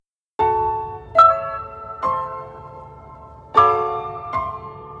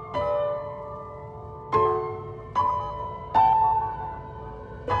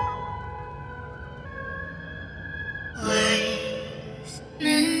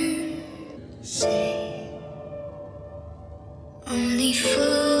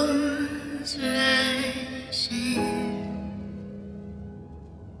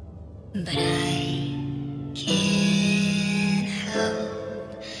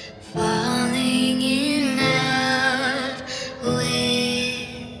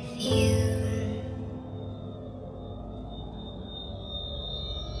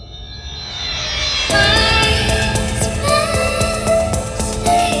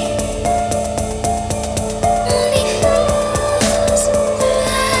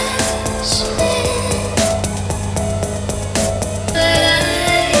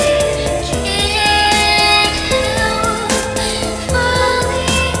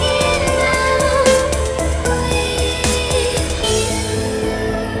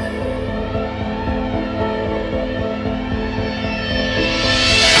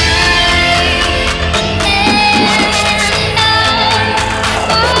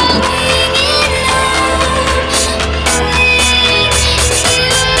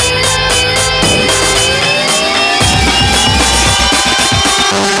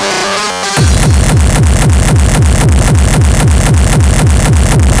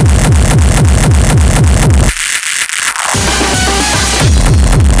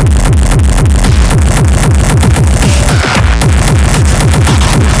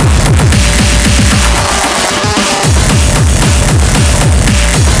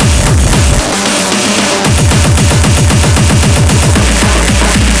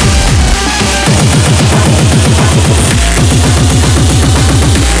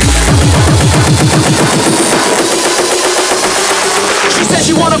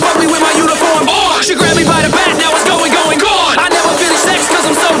fuck me with my uniform on. She grabbed me by the back, now it's going, gone. I never finished sex cause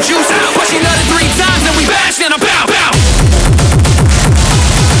I'm so juiced out. But she nutted 3 times and we bashed and I'm pow, pow.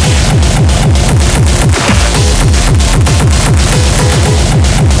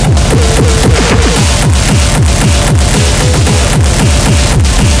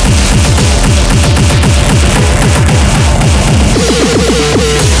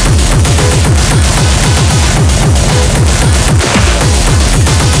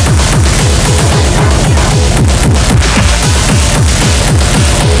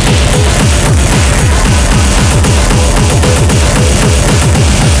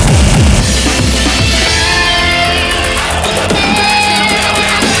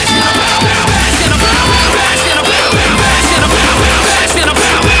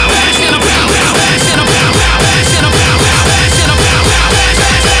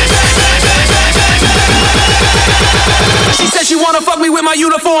 My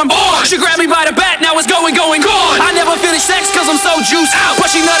uniform on. She grabbed me by the back, now it's going, gone. I never finished sex cause I'm so juiced out. But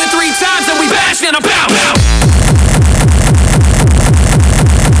she nutted 3 times and we bashed and I'm pow, pow.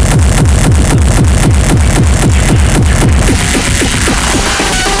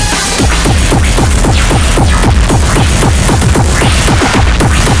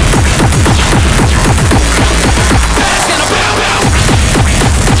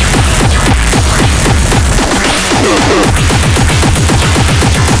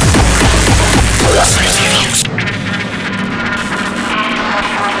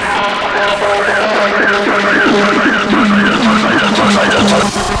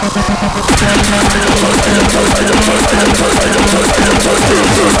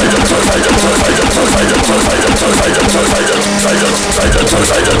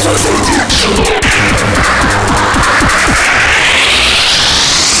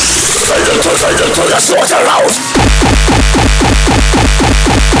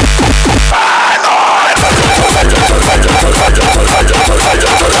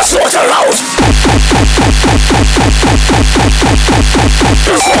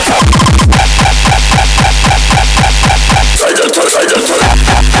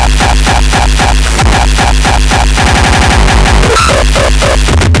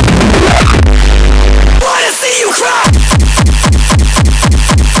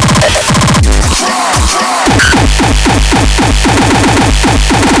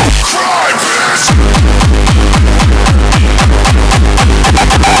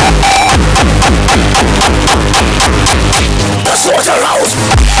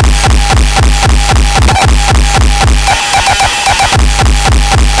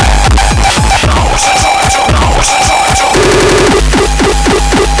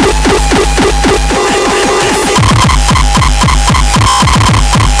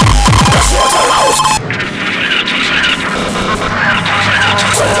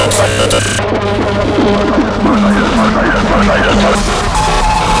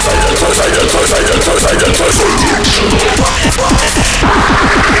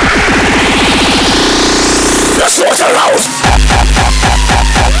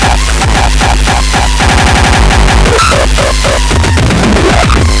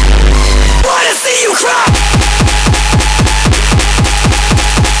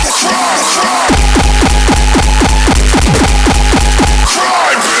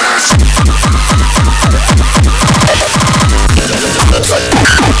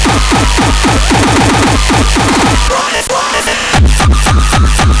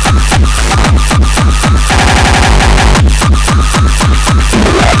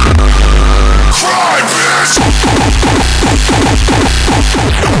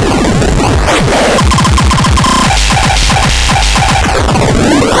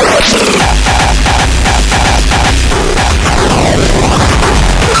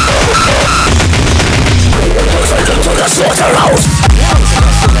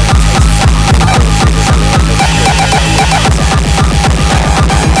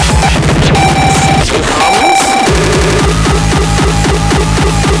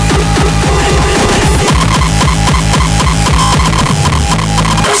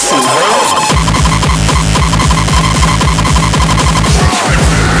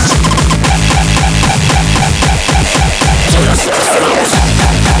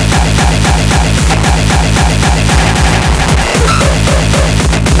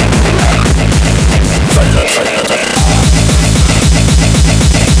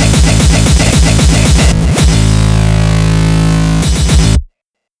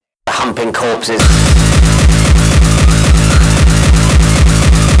 corpses.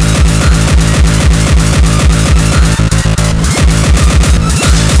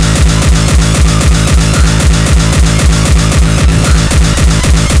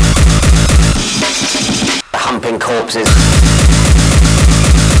 corpses.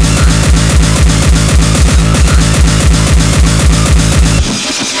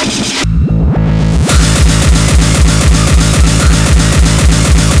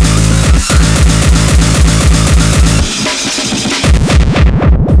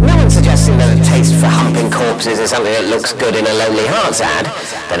 Is something that looks good in a Lonely Hearts ad.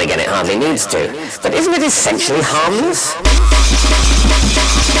 Then again, it hardly needs to. But isn't it essentially harmless?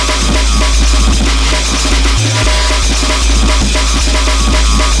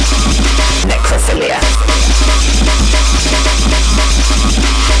 Necrophilia.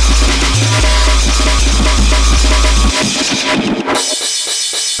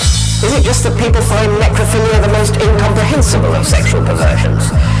 Is it just that people find necrophilia the most incomprehensible of sexual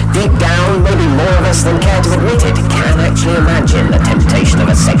perversions? Deep down, maybe more of us than care to admit it can actually imagine the temptation of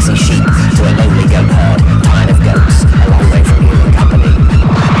a sexy sheep to a lonely goat herd, tired of goats, a long way from human company.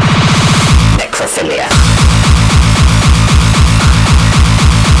 Necrophilia.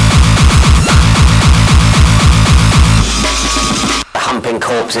 The humping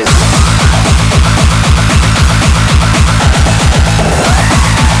corpses.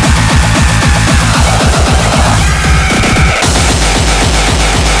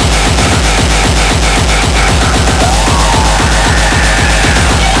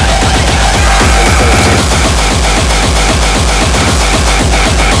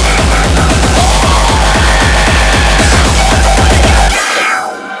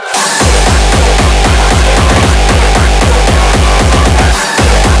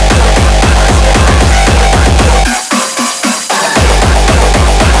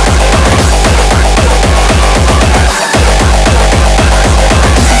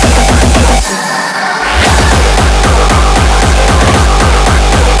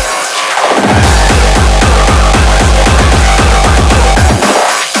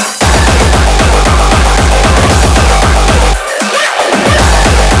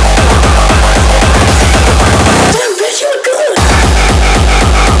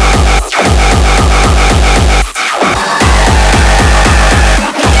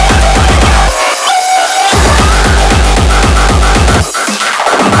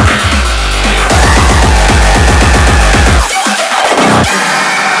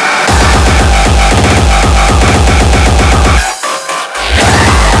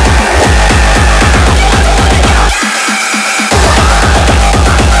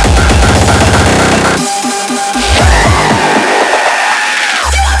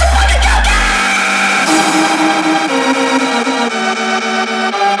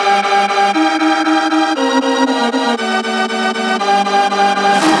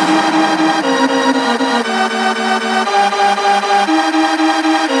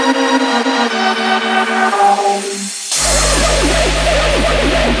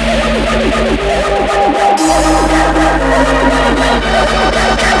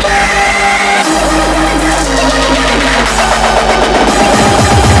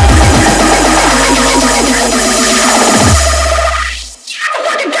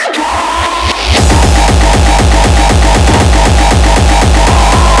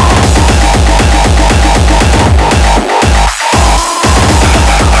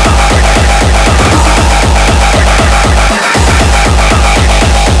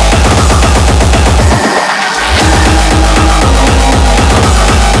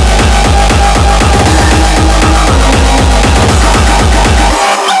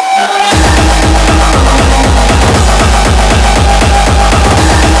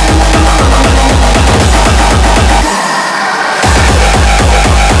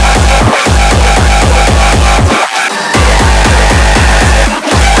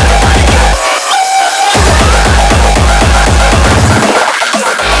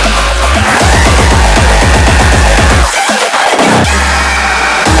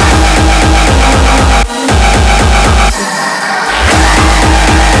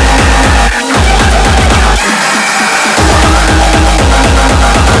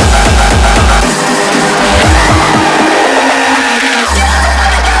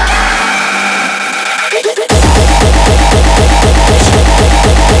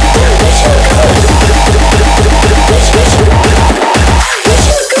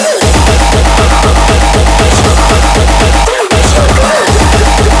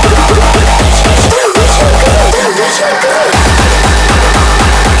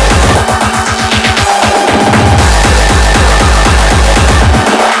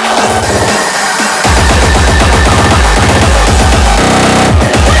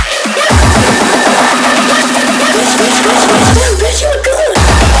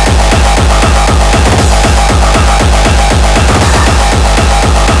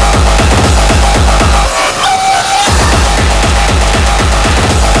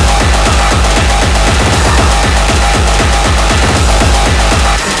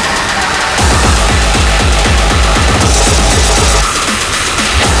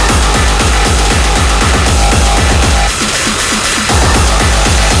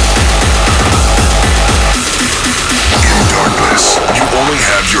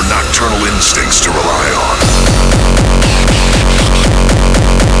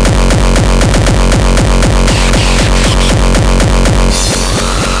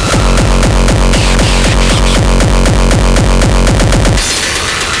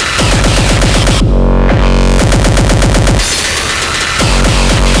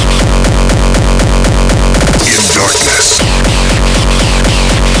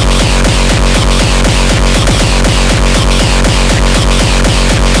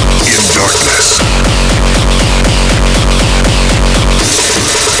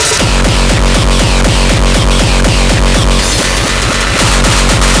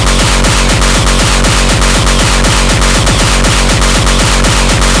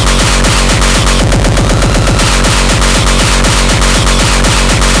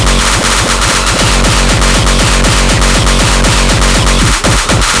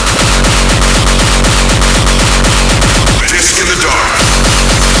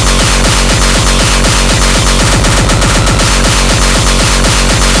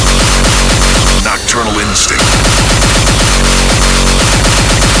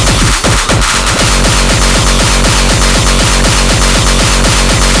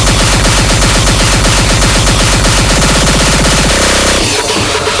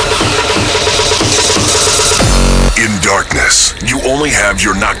 darkness, you only have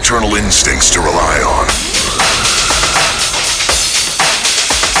your nocturnal instincts to rely on.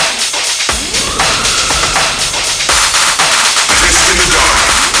 Fist in the dark.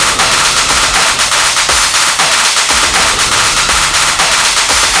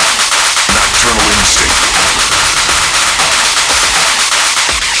 Nocturnal instinct.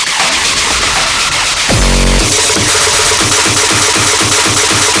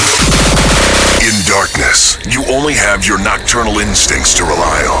 In darkness, you only have your nocturnal instincts to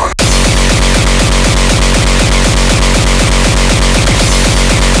rely on.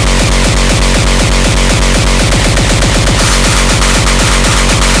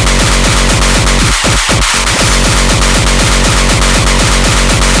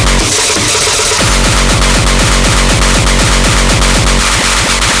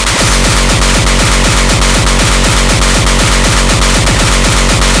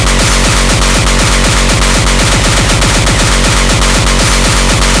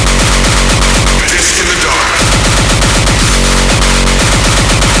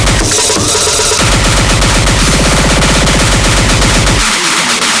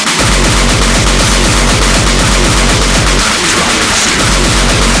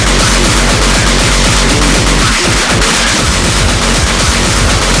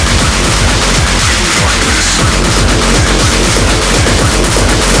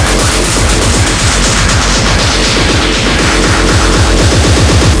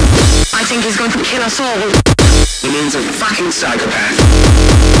 Kill us all. He means a fucking psychopath.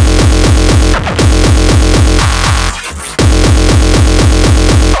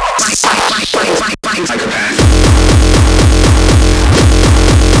 Fucking psychopath.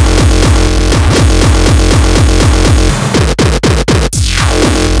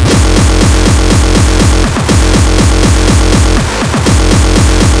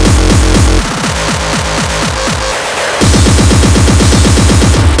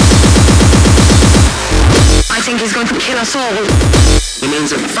 He's going to kill us all. He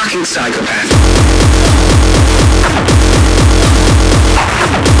means a fucking psychopath.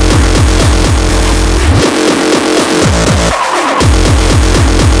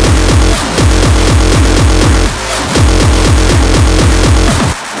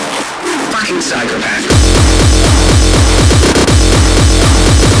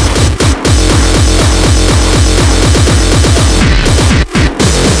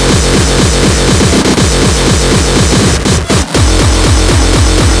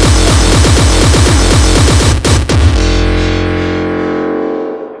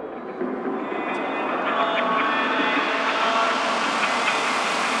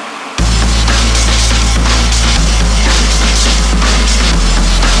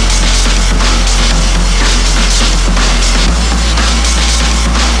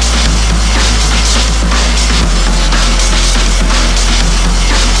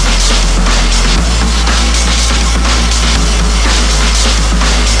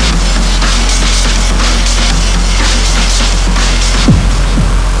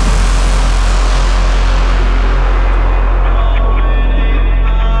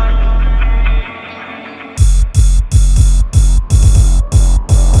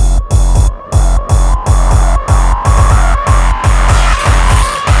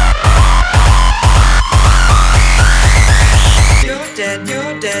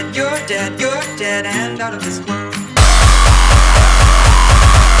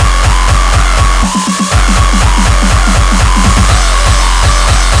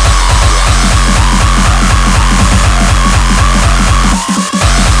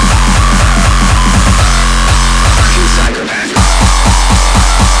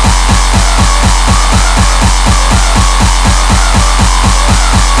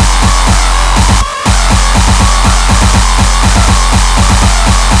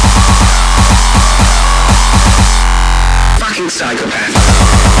 Fucking psychopath.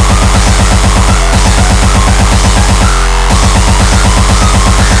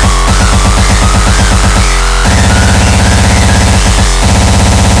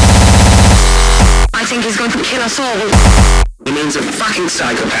 Kill us all. He means a fucking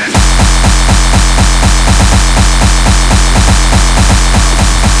psychopath.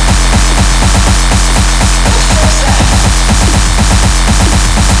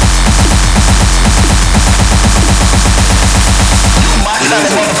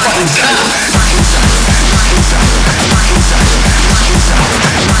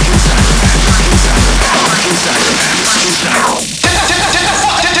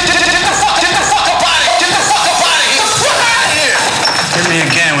 Hit me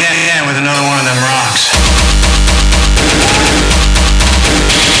again.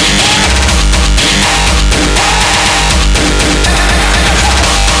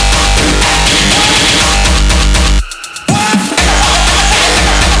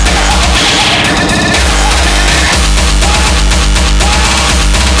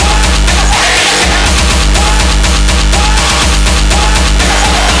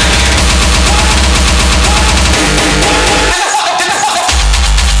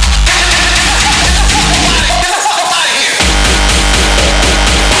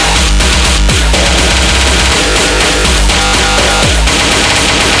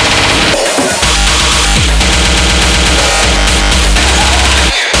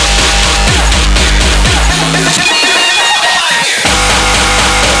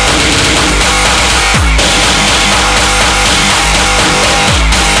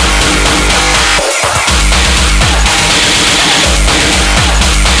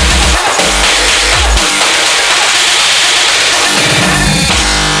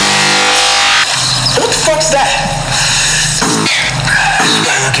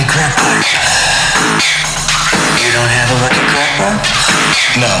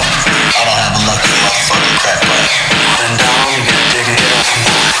 No, I don't have a lucky motherfucking crack pipe. Then down, you gotta dig a hit off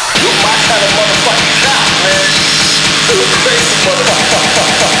more. You my kind of motherfucking cop, man. You a crazy motherfucker.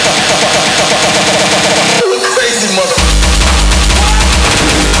 You a crazy motherfucker.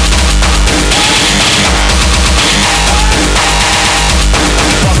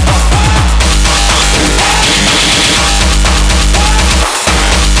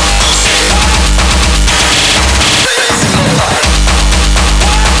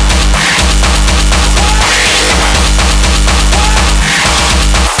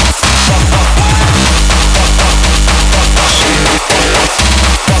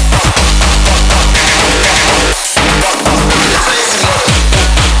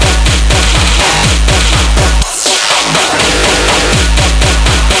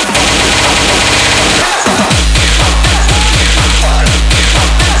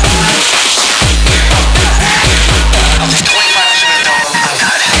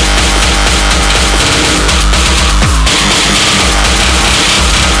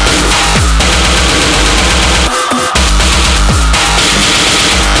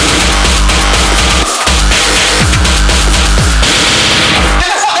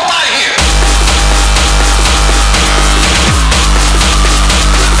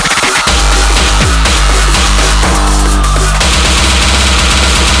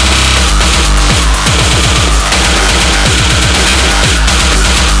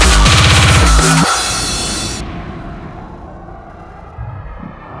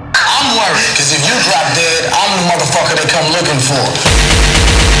 Cause if you drop dead, I'm the motherfucker they come looking for.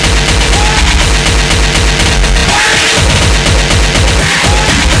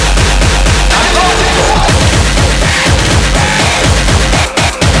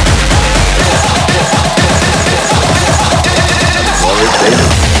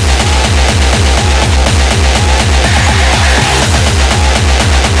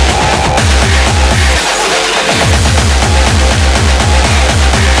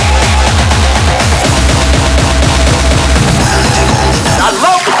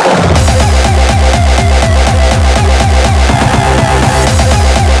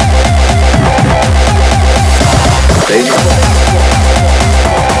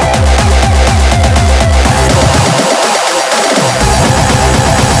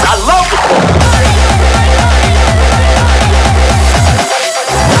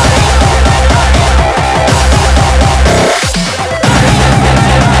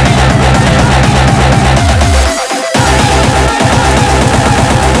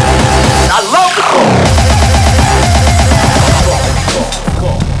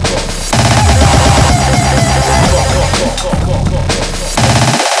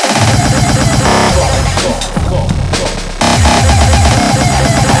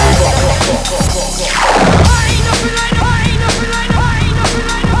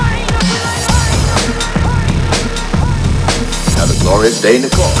 Glorious day in the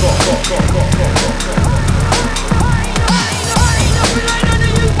car.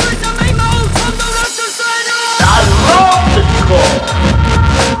 I love the car.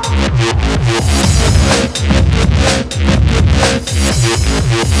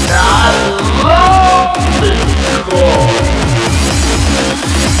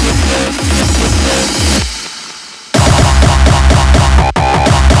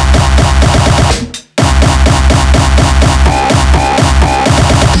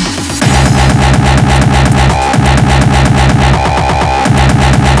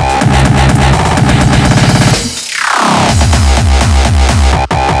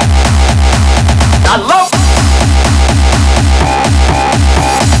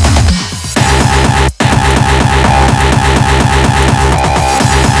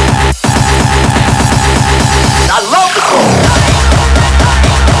 I love the car.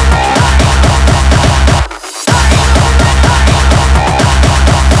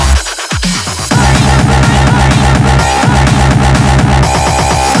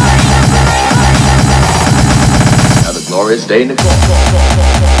 Glorious day in the car.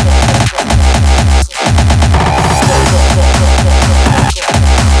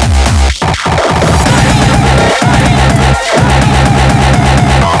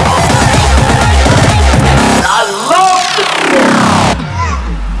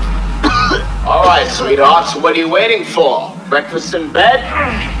 All right, sweethearts, what are you waiting for? Breakfast in bed?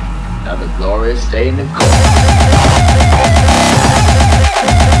 Another glorious day in the car.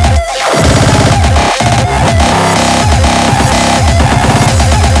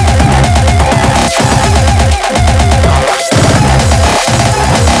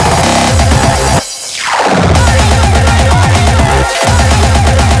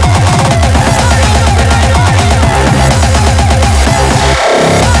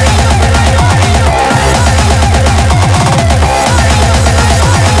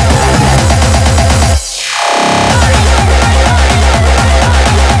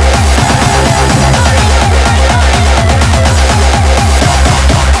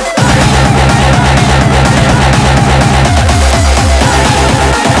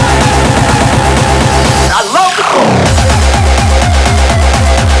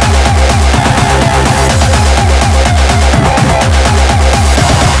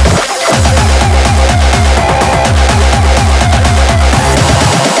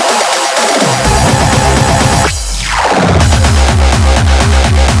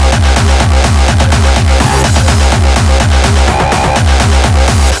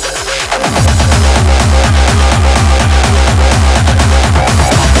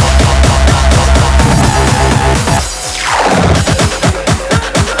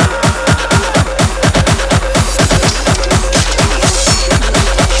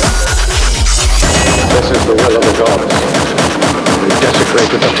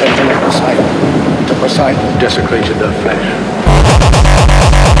 temple of Poseidon. To Poseidon desecrated their flesh.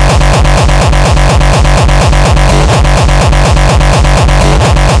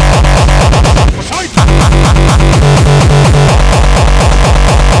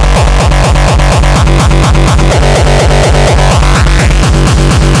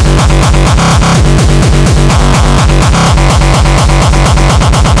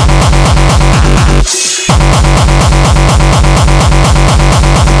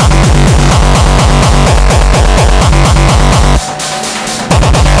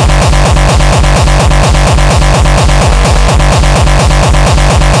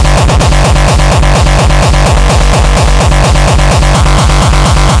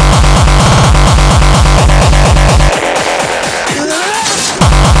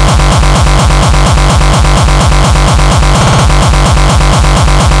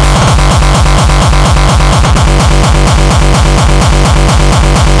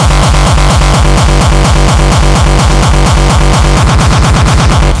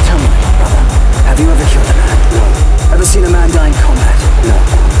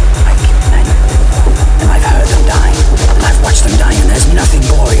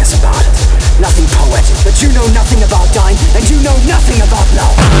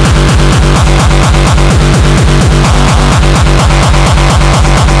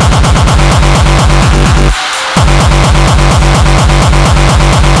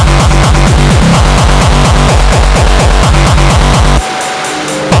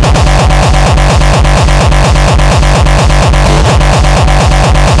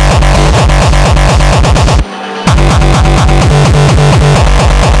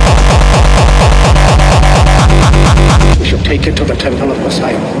 Take it to the temple of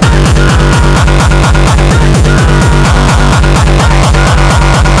Poseidon.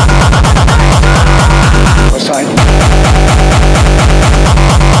 Poseidon.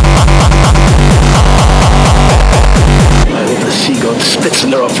 I hope the sea god spits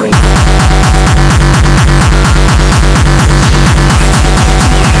in their offering.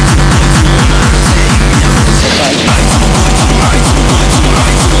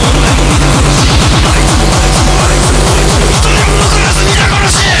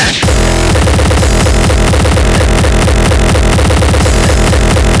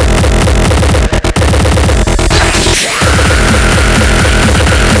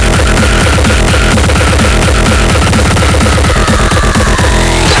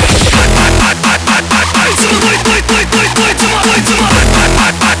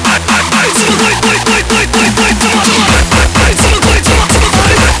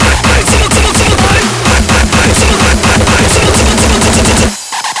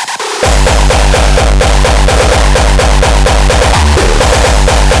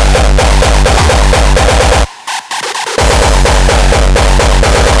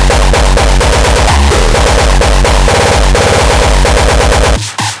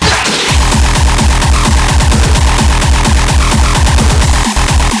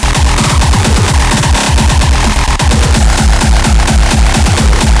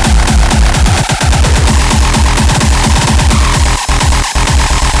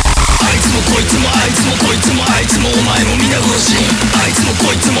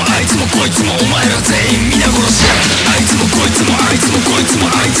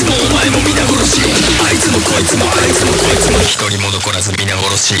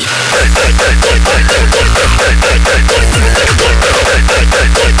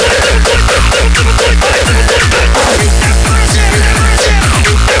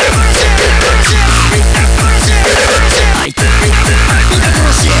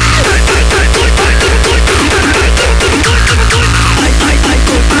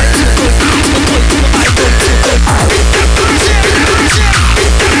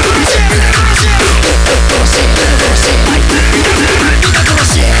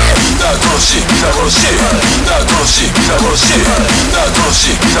 Shit.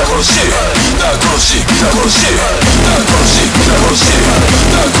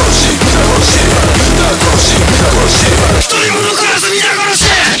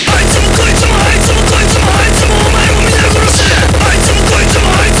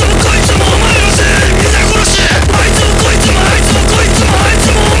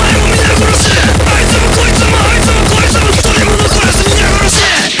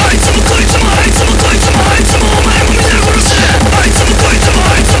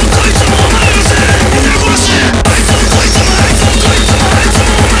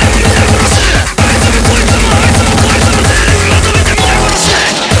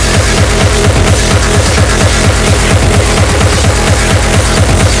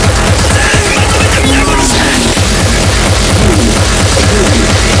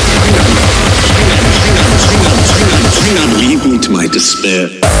 to my despair.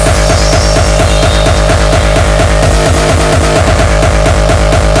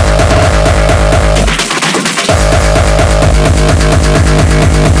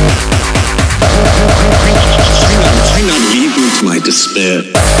 Why not lead me to my despair?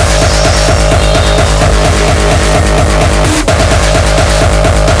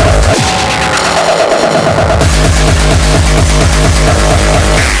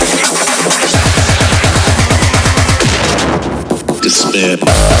 Despair.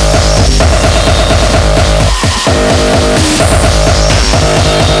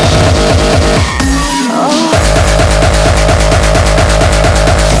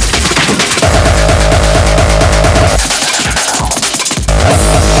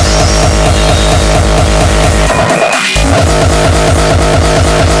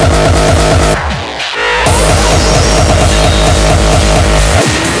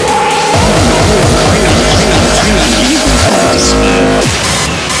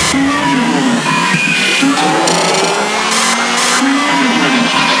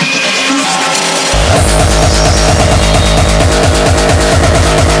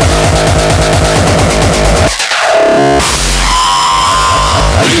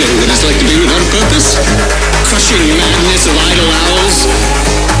 Crushing madness of idle hours,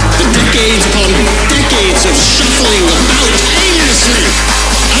 the decades upon decades of shuffling about aimlessly.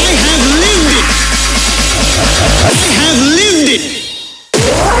 I have lived it. I have lived it.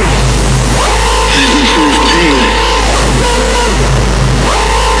 And prove pain.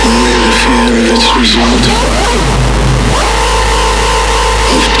 Only the fear of its result.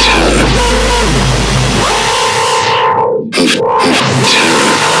 Of terror. Of terror.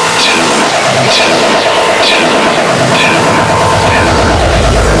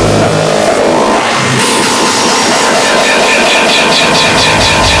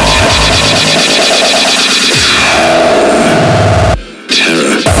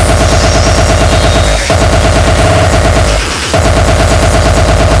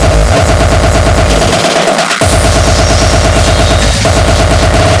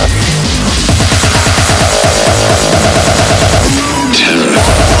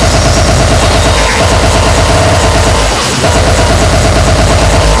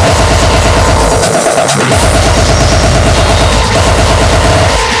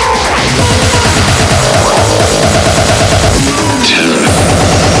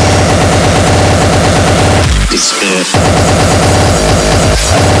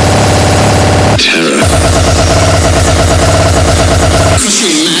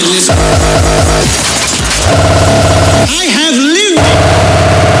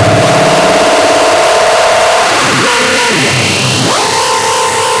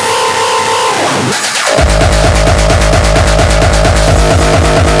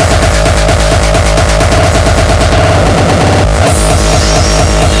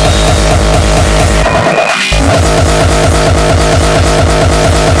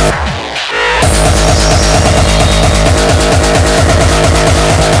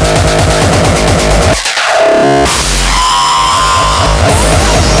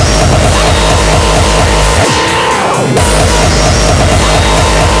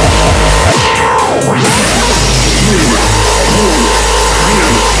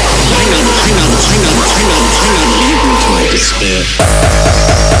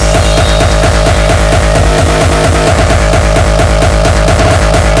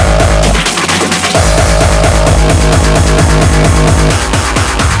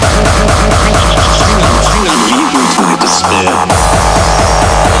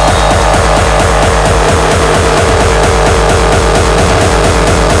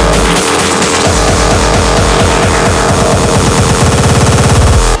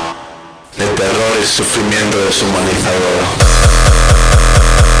 Sufrimiento deshumanizador.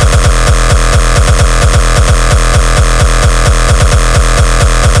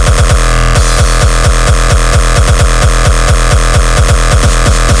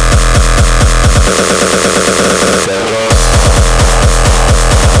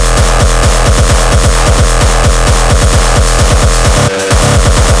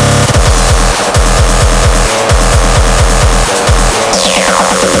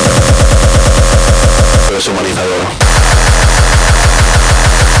 Deshumanizador.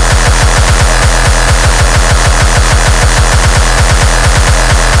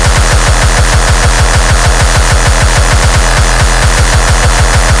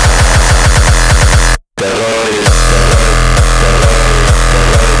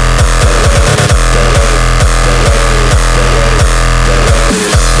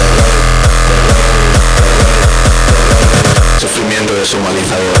 Sufrimiento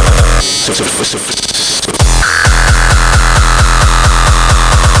deshumanizador.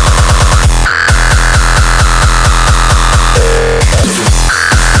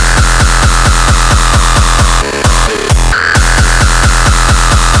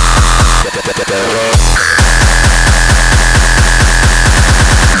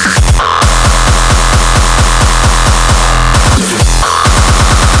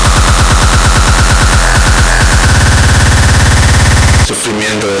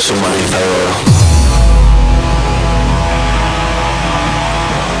 sufrimiento deshumanizador.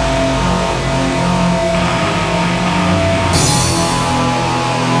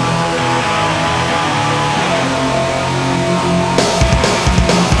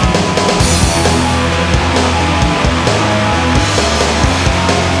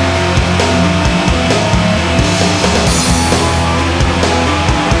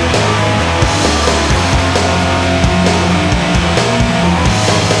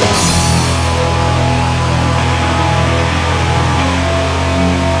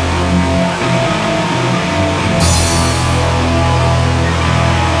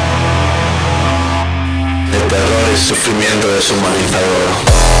 Sufrimiento deshumanizador.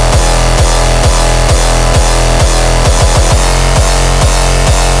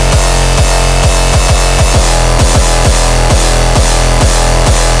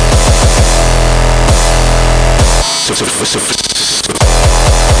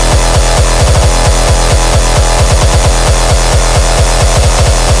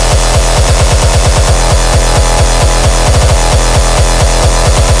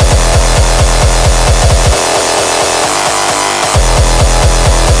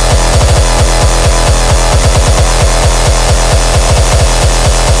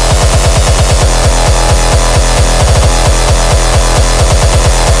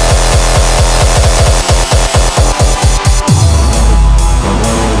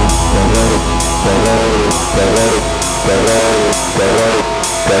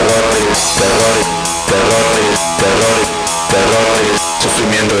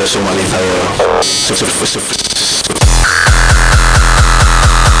 Sufrimiento deshumanizador.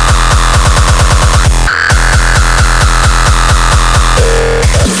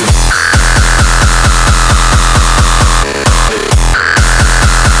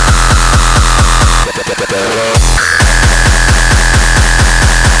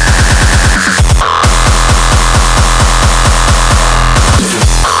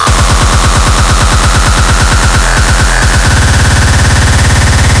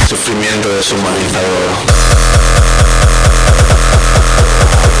 Sufrimiento deshumanizador.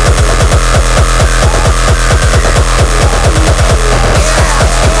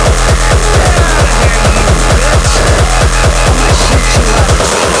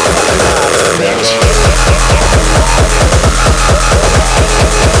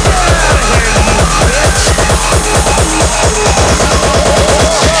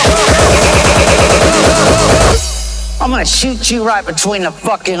 I'm gonna shoot you right between the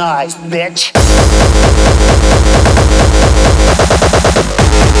fucking eyes, bitch.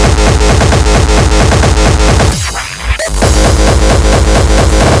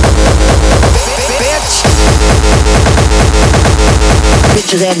 Bitch.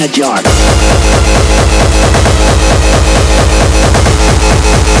 Bitch is in the jar.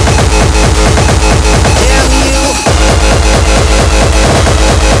 Damn you.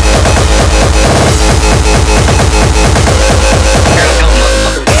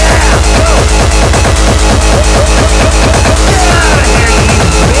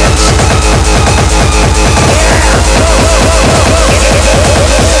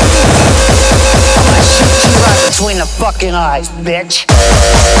 Between the fucking eyes, bitch.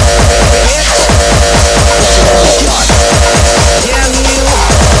 Damn you.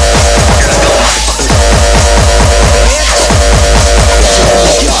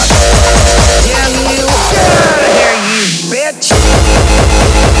 Damn you. Get out of here, you bitch.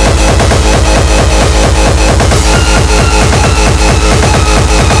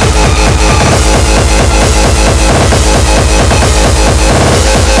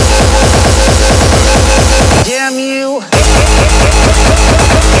 Damn you.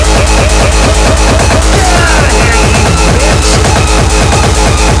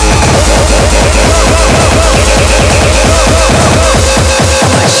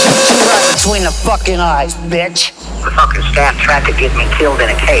 Between the fucking eyes, bitch. The fucking staff tried to get me killed in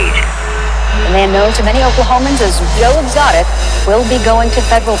a cage. The man known to many Oklahomans as Joe Exotic will be going to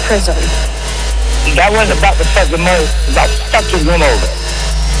federal prison. That wasn't about the fucking money. It's about fucking him over.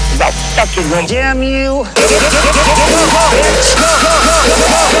 It's about fucking him. Damn you. Bitch. Get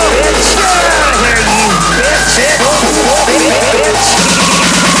out of here, you bitch.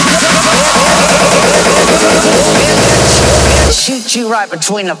 Shoot you right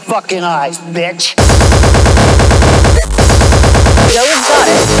between the fucking eyes, bitch. Joe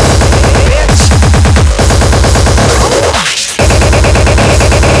Exotic. Bitch.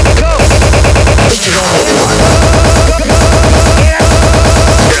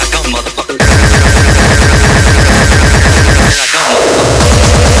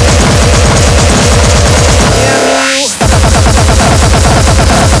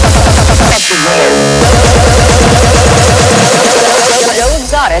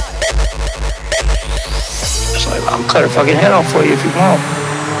 fucking head off for you if you want.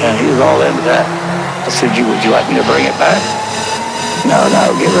 And he was all into that. I said, would you like me to bring it back? No,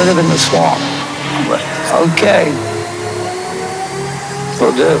 get rid of it in the swamp. I'm like, okay.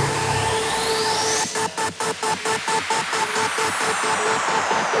 Will do.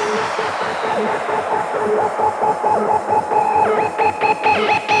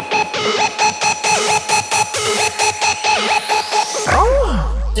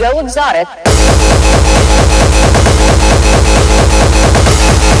 Joe Exotic.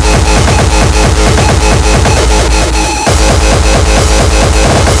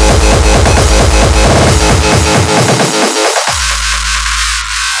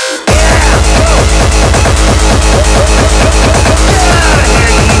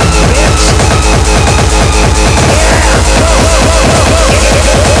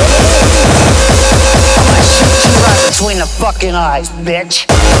 Between the fucking eyes, bitch.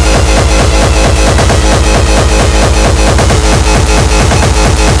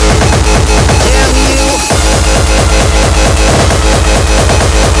 Damn you.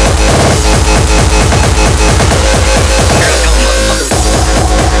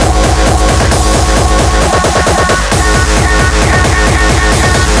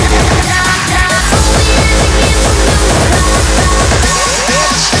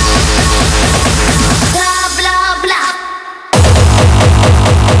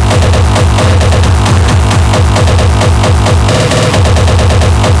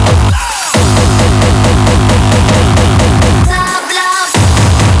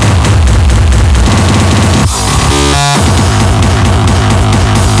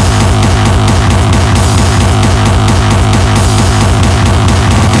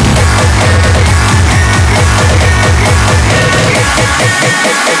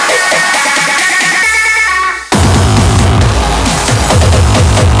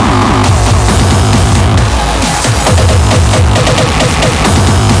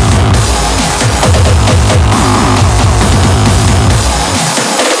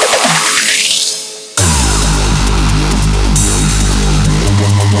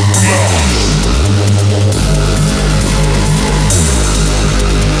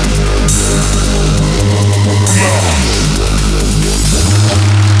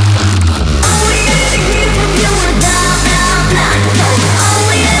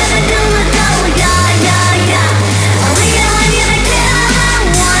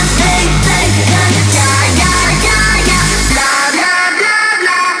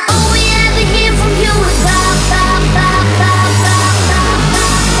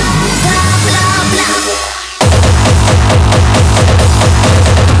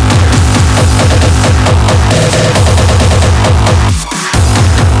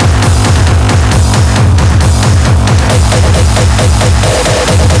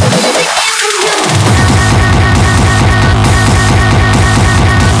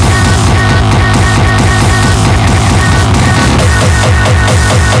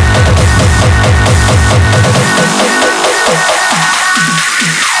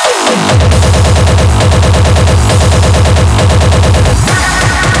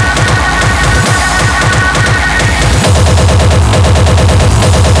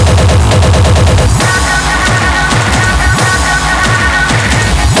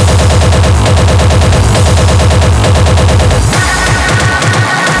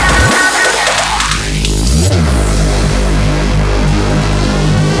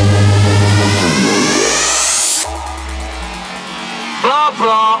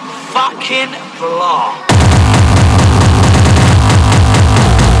 fucking blah.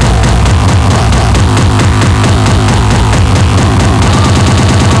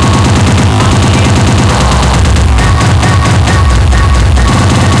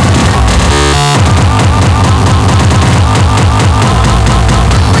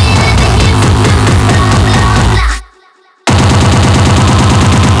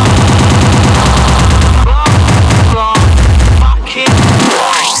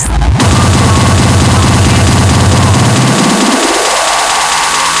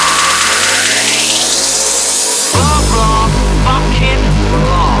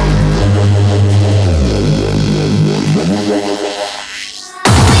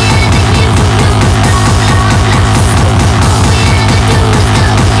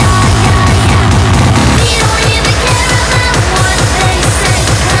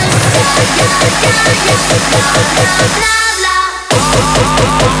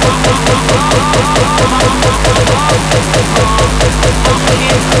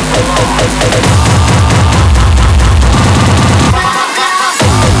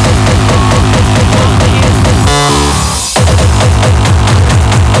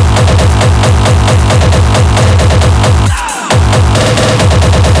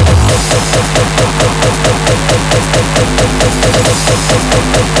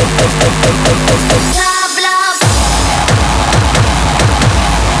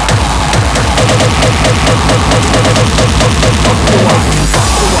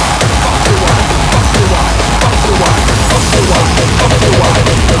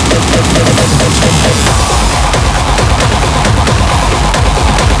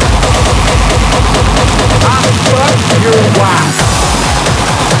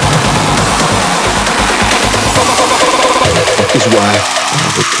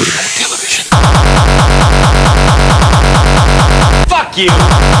 Television. Fuck you!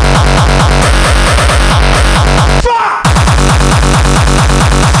 Fuck!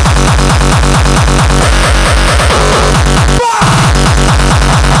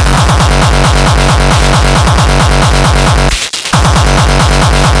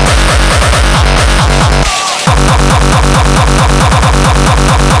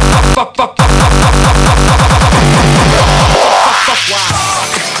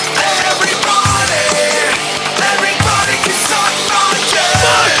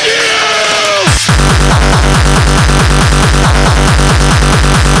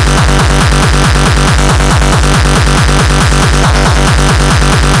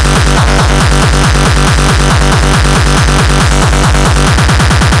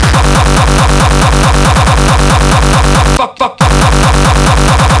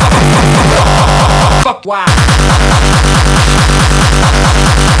 Wow.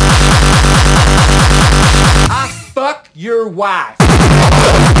 I fuck your wife.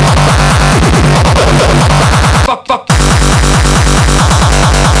 Fuck.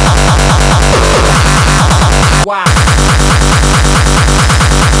 Wow.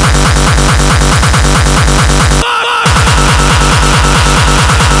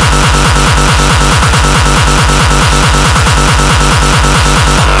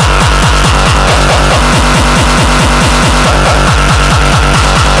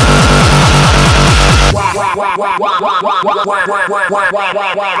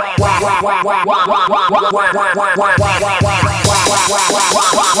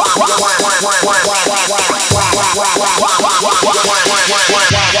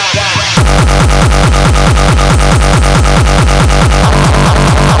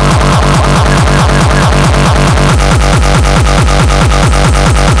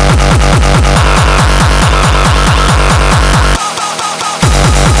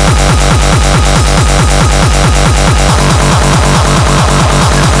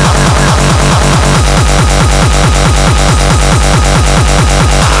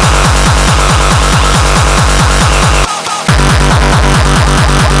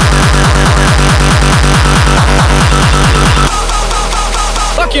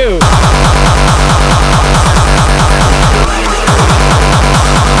 Fuck you!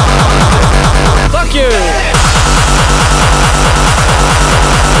 Fuck you!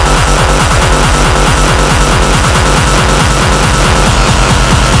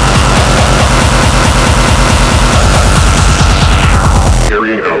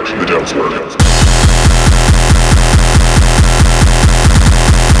 Carrying out the dance work.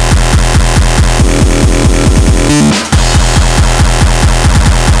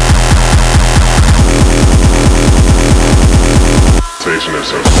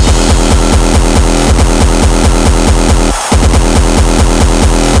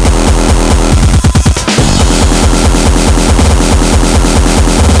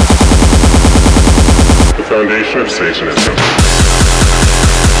 The foundation of Satanism.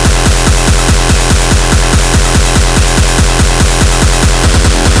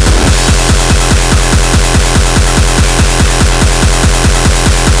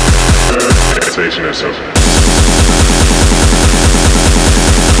 Satanism.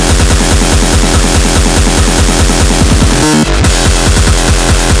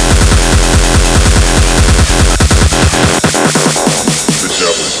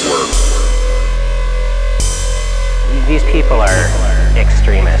 These people are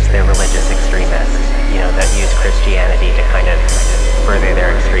extremists. They're religious extremists, that use Christianity to kind of further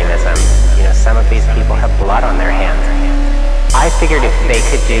their extremism. Some of these people have blood on their hands. I figured if they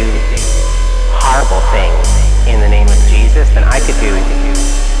could do horrible things in the name of Jesus, then I could do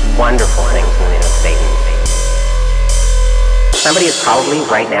wonderful things in the name of Satan. Somebody is probably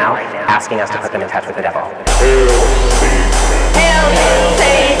right now asking us to put them in touch with the devil. Hail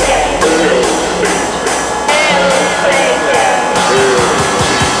Satan!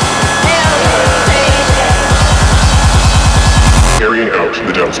 Carrying out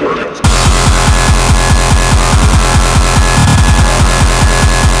the dance work.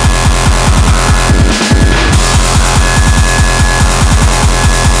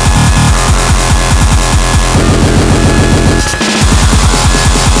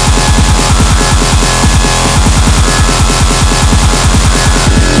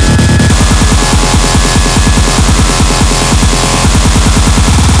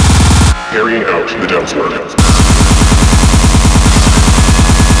 Carrying out the dance work.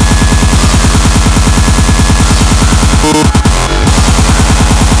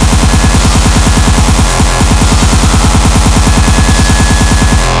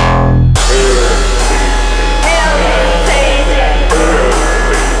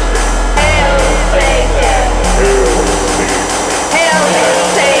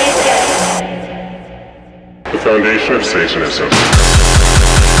 foundation of Satanism.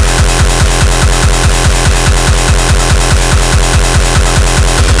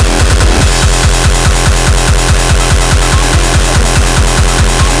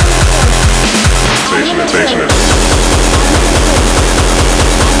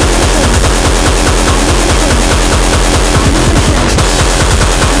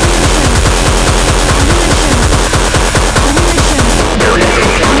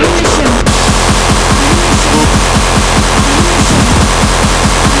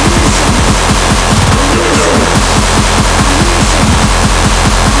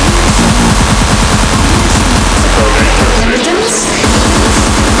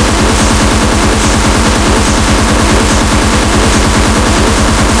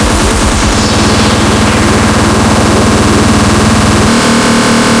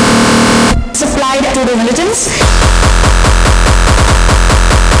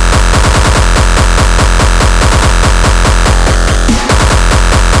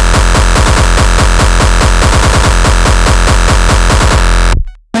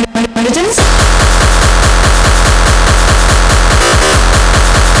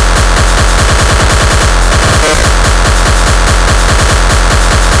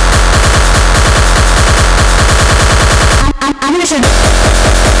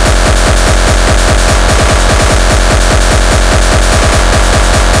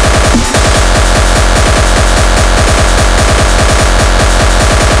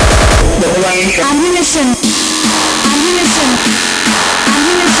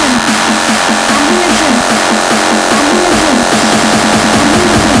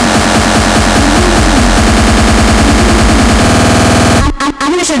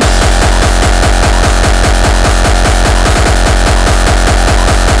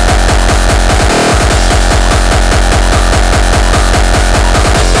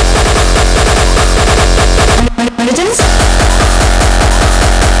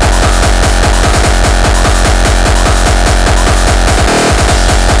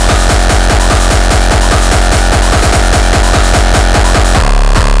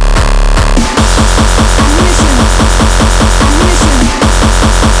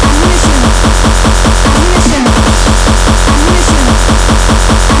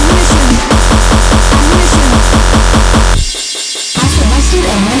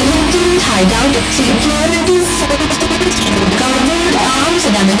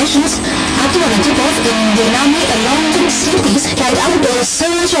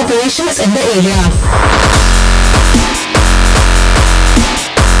 Operations in the area.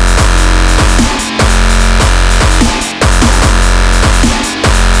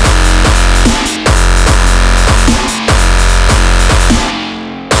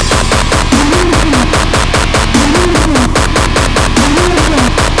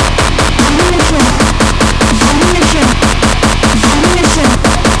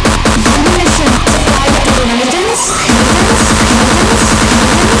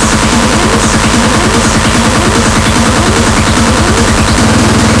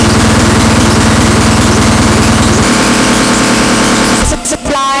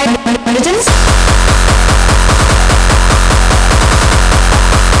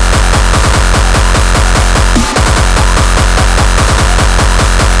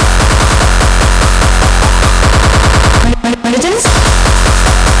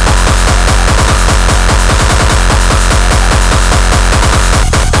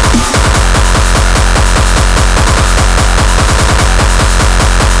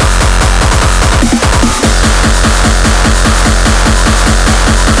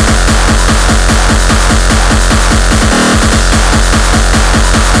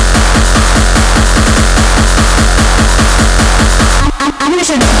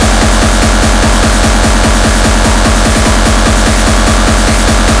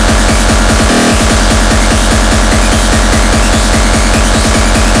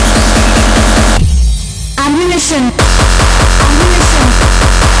 Ammunition.